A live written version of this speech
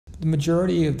The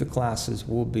majority of the classes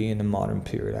will be in the modern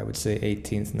period, I would say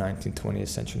 18th, 19th, 20th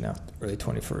century, now early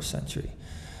 21st century.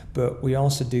 But we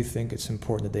also do think it's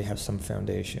important that they have some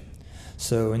foundation.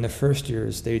 So in the first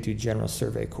years, they do general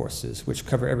survey courses, which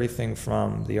cover everything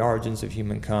from the origins of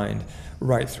humankind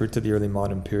right through to the early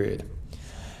modern period.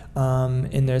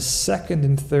 In their second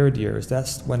and third years,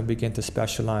 that's when they begin to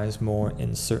specialize more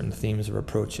in certain themes or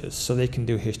approaches. So they can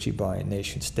do history by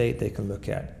nation state, they can look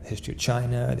at the history of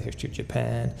China, the history of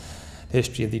Japan, the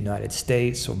history of the United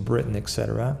States or Britain,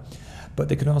 etc. But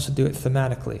they can also do it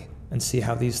thematically and see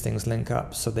how these things link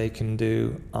up. So they can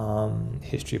do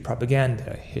history of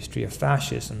propaganda, history of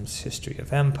fascism, history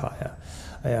of empire.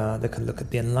 They can look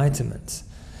at the enlightenment.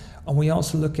 And we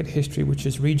also look at history which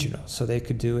is regional. So they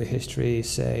could do a history,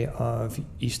 say, of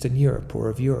Eastern Europe or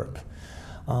of Europe.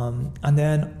 And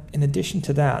then in addition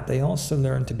to that, they also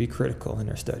learn to be critical in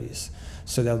their studies.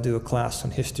 So they'll do a class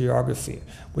on historiography,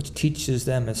 which teaches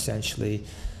them essentially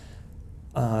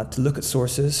to look at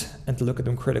sources and to look at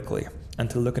them critically,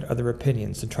 and to look at other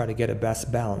opinions and try to get a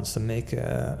best balance and make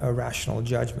a rational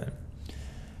judgment.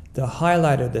 The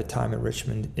highlight of their time at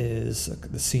Richmond is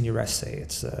the senior essay.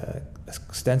 It's an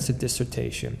extensive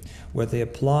dissertation where they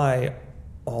apply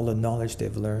all the knowledge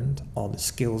they've learned, all the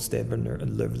skills they've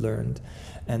learned,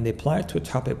 and they apply it to a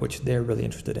topic which they're really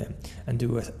interested in and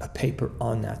do a paper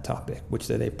on that topic, which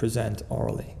they present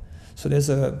orally. So there's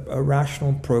a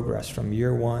rational progress from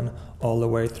year one all the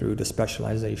way through to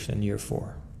specialization in year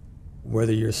 4.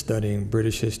 Whether you're studying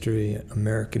British history,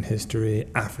 American history,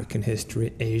 African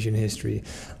history, Asian history,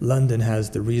 London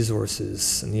has the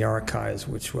resources and the archives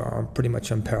which are pretty much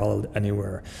unparalleled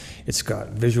anywhere. It's got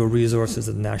visual resources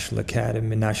at the National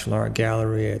Academy, National Art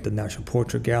Gallery, at the National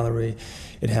Portrait Gallery.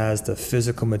 It has the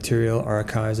physical material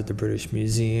archives at the British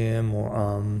Museum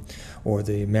or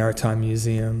the Maritime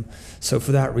Museum. So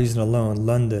for that reason alone,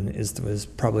 London is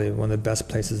probably one of the best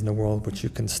places in the world which you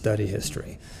can study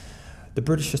history. The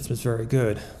British system is very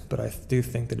good, but I do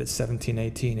think that at 17,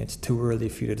 18, it's too early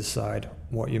for you to decide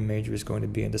what your major is going to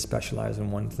be and to specialize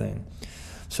in one thing.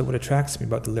 So what attracts me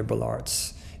about the liberal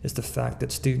arts is the fact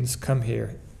that students come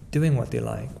here doing what they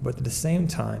like, but at the same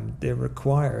time, they're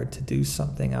required to do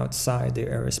something outside their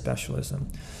area of specialism.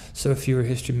 So if you're a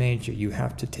history major, you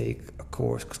have to take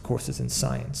courses in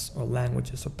science or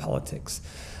languages or politics.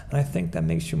 And I think that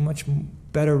makes you a much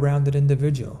better rounded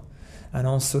individual. And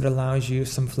also it allows you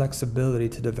some flexibility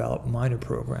to develop minor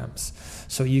programs.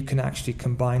 So you can actually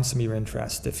combine some of your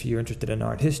interests. If you're interested in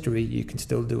art history, you can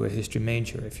still do a history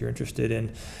major. If you're interested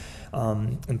in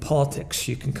politics,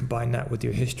 you can combine that with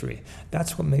your history.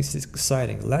 That's what makes it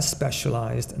exciting, less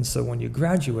specialized. And so when you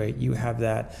graduate, you have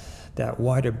that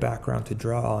wider background to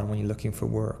draw on when you're looking for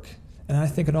work. And I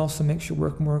think it also makes your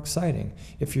work more exciting.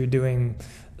 If you're doing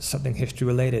something history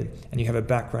related and you have a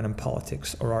background in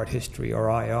politics or art history or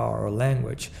IR or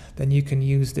language, then you can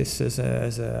use this as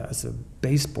a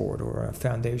baseboard or a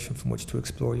foundation from which to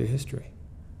explore your history.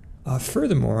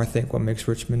 Furthermore, I think what makes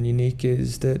Richmond unique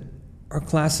is that our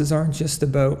classes aren't just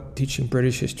about teaching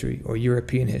British history or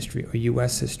European history or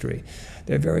US history.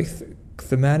 They're very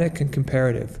thematic and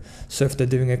comparative. So if they're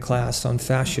doing a class on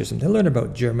fascism, they'll learn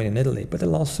about Germany and Italy, but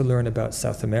they'll also learn about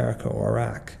South America or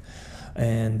Iraq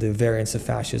and the variants of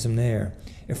fascism there.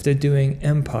 If they're doing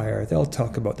empire, they'll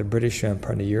talk about the British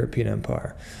Empire and the European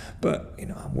Empire. But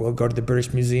we'll go to the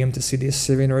British Museum to see the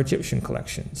Assyrian or Egyptian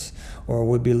collections, or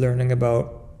we'll be learning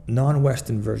about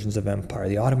non-Western versions of empire,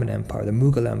 the Ottoman Empire, the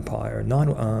Mughal Empire,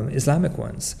 non-Islamic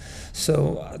ones.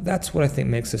 So that's what I think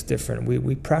makes us different.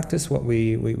 We practice what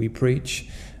we preach.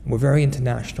 We're very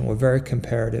international, we're very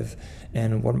comparative,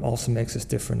 and what also makes us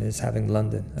different is having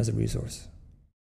London as a resource.